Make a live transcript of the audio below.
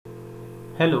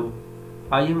Hello,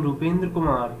 I am Rupendra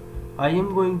Kumar. I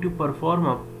am going to perform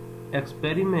a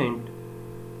experiment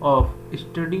of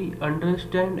study,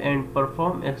 understand and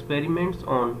perform experiments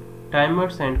on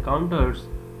timers and counters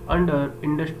under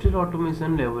Industrial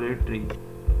Automation Laboratory.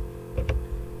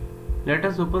 Let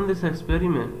us open this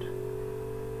experiment.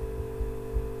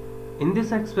 In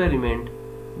this experiment,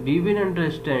 we will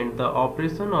understand the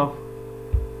operation of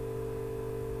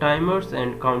timers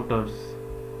and counters.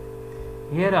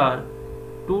 Here are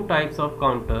two types of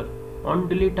counter, on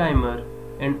delay timer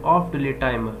and off delay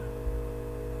timer,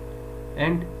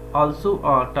 and also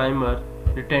a timer,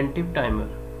 retentive timer.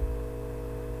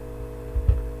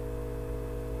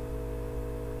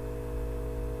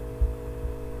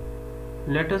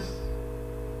 Let us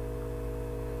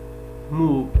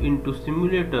move into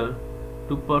simulator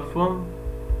to perform.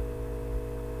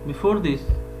 Before this,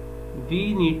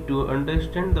 we need to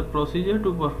understand the procedure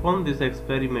to perform this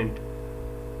experiment.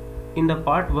 In the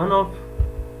part 1 of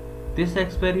this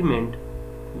experiment,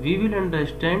 we will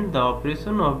understand the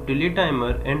operation of delay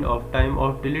timer and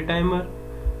off delay timer,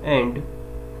 and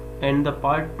in the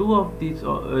part 2 of this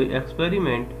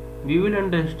experiment, we will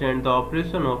understand the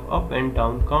operation of up and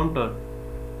down counter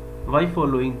by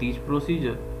following these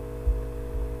procedures.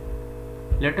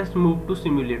 Let us move to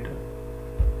simulator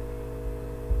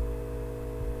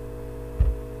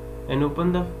and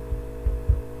open the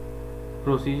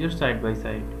procedure side by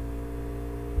side.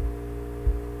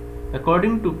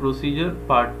 According to procedure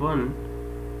part 1,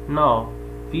 now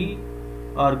we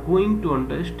are going to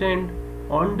understand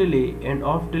on delay and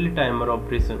off delay timer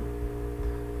operation.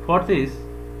 For this,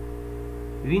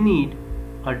 we need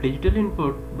a digital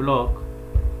input block,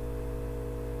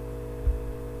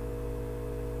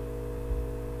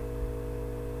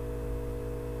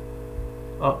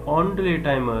 a on delay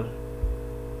timer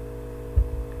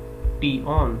T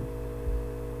on,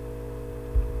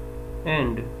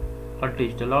 and a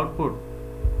digital output.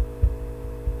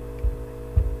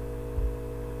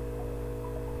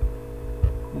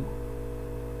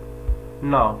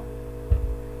 Now,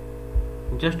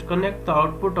 just connect the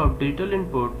output of digital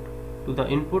input to the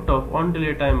input of on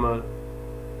delay timer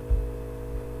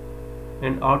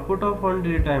and output of on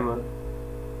delay timer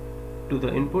to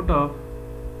the input of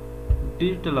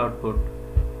digital output.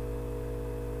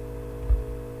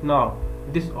 Now,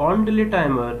 this on delay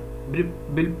timer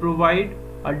will provide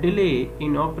a delay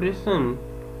in operation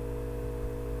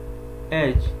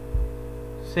edge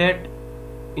set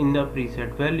in the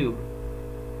preset value.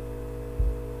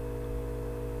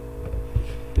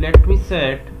 Let me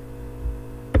set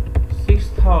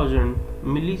 6000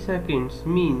 milliseconds,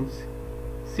 means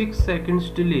 6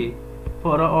 seconds delay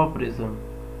for our operation.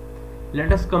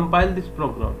 Let us compile this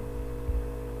program.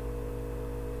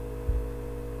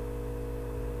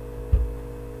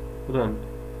 Run.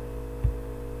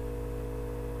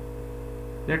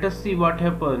 Let us see what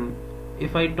happens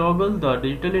if I toggle the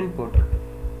digital input.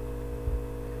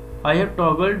 I have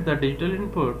toggled the digital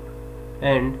input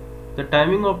and the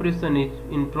timing operation is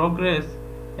in progress,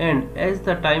 and as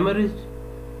the timer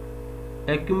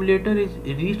accumulator is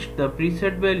reached the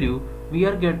preset value, we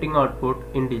are getting output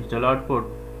in digital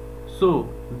output. So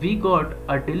we got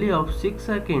a delay of 6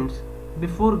 seconds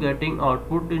before getting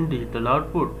output in digital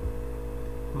output.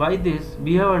 By this,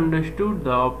 we have understood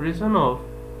the operation of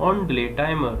on delay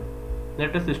timer.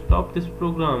 Let us stop this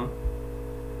program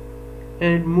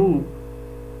and move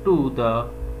to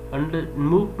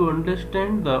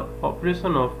understand the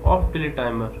operation of off delay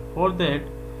timer. For that,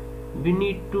 we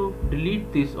need to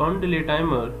delete this on delay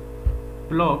timer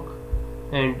block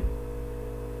and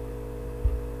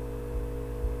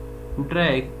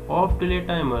drag off delay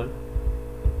timer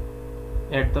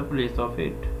at the place of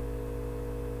it.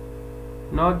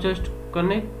 Now just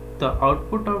connect the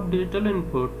output of digital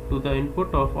input to the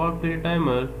input of off delay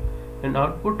timer and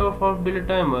output of off delay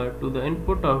timer to the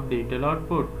input of digital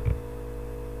output.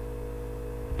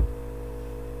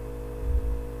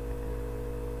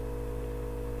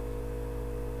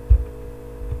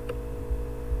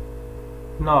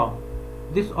 Now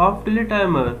this off delay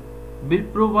timer will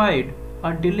provide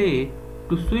a delay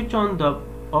to switch on the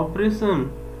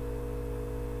operation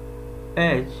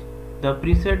edge the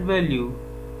preset value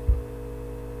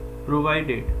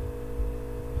provided.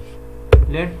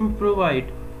 Let me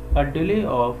provide a delay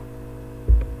of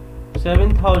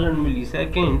 7000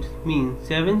 milliseconds, means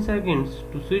 7 seconds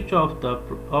to switch off the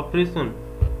operation.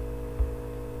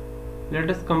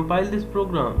 Let us compile this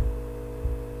program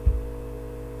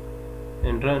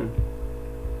and run.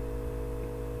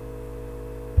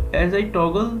 As I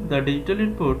toggle the digital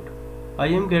input, I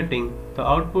am getting the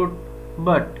output,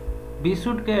 but we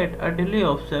should get a delay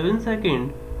of 7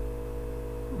 seconds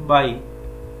by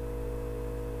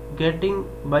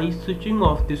by switching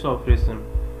off this operation.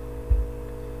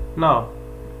 Now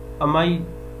my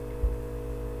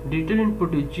digital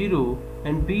input is 0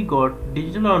 and we got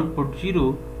digital output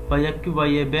 0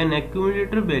 when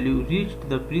accumulator value reached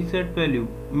the preset value,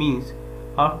 means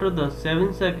after the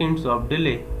 7 seconds of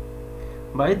delay.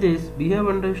 By this we have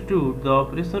understood the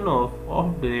operation of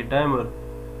off delay timer.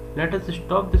 Let us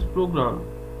stop this program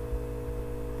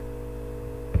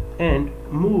and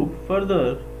move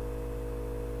further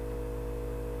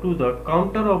to the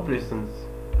counter operations.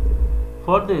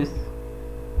 For this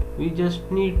we just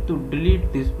need to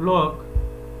delete this block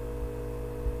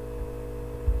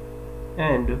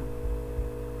and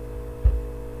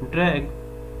drag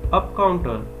up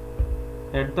counter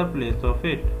at the place of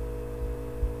it.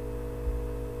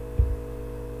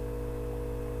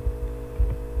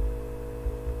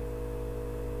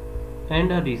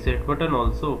 And a reset button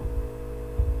also.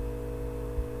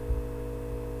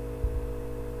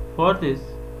 For this,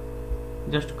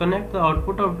 just connect the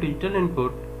output of digital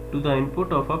input to the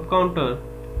input of up counter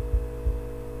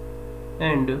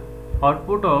and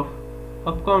output of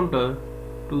up counter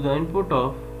to the input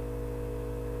of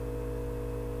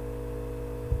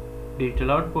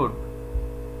digital output.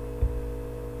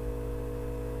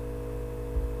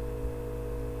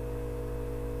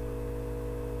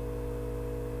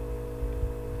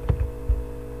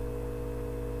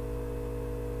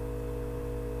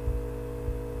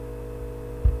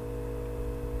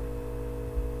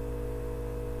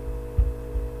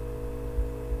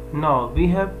 Now we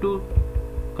have to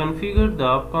configure the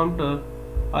up counter.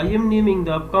 I am naming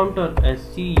the up counter as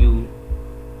CU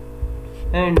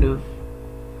and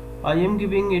I am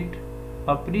giving it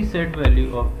a preset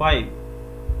value of 5.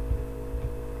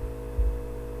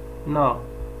 Now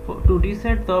to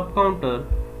reset the up counter,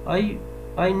 I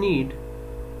need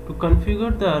to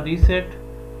configure the reset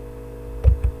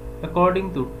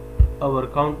according to our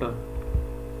counter.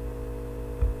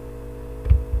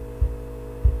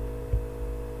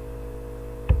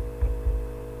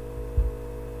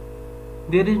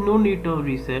 There is no need to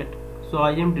reset, so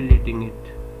I am deleting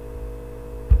it.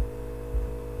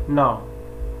 Now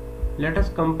let us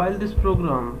compile this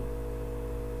program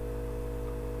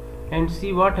and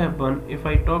see what happens if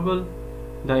I toggle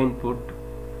the input.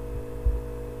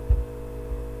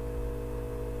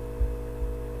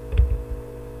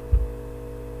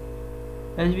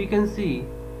 As we can see,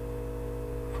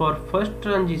 for first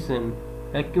transition,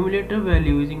 accumulator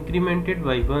value is incremented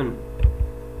by 1.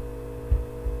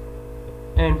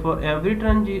 And for every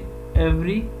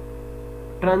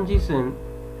transition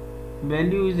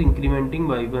value is incrementing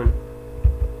by 1.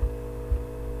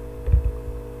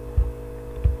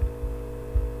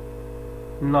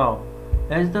 Now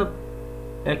as the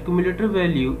accumulator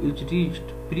value is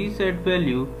reached preset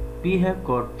value, we have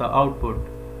got the output.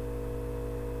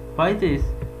 By this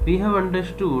we have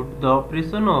understood the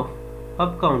operation of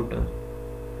up counter.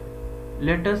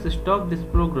 Let us stop this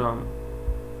program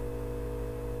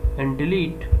and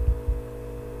delete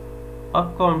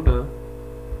up counter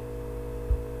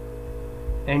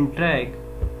and drag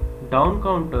down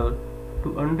counter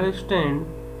to understand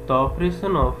the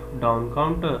operation of down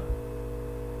counter.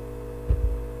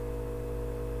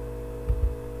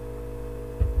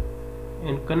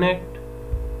 And connect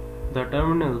the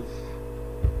terminals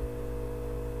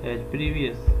as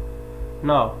previous.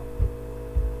 Now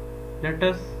let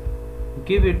us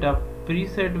give it a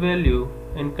preset value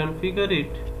and configure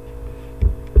it.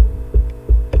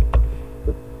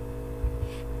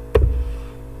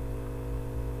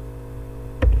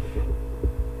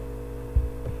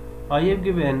 I have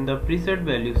given the preset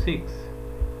value 6.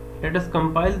 Let us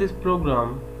compile this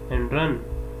program and run.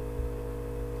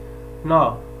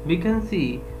 Now we can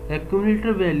see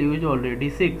accumulator value is already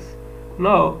 6.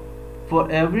 Now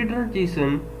for every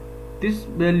transition, this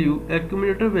value,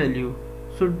 accumulator value,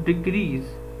 should decrease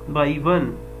by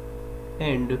 1.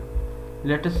 And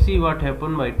let us see what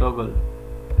happened by toggle.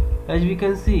 As we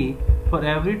can see, for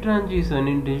every transition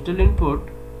in digital input,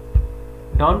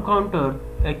 down counter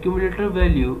accumulator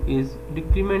value is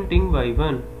decrementing by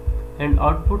 1 and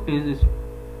output is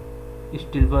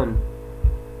still 1.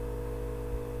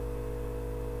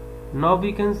 Now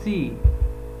we can see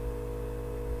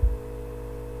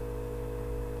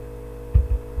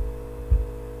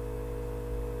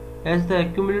as the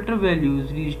accumulator value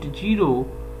is reached 0,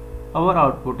 our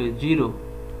output is 0.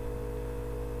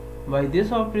 By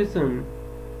this operation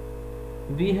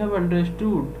we have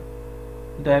understood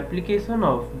the application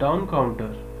of down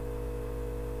counter.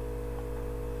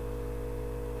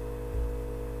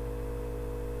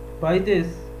 By this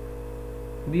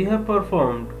we have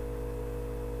performed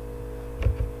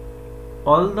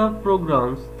all the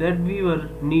programs that we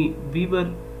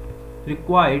were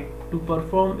required to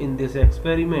perform in this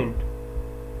experiment.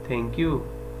 Thank you.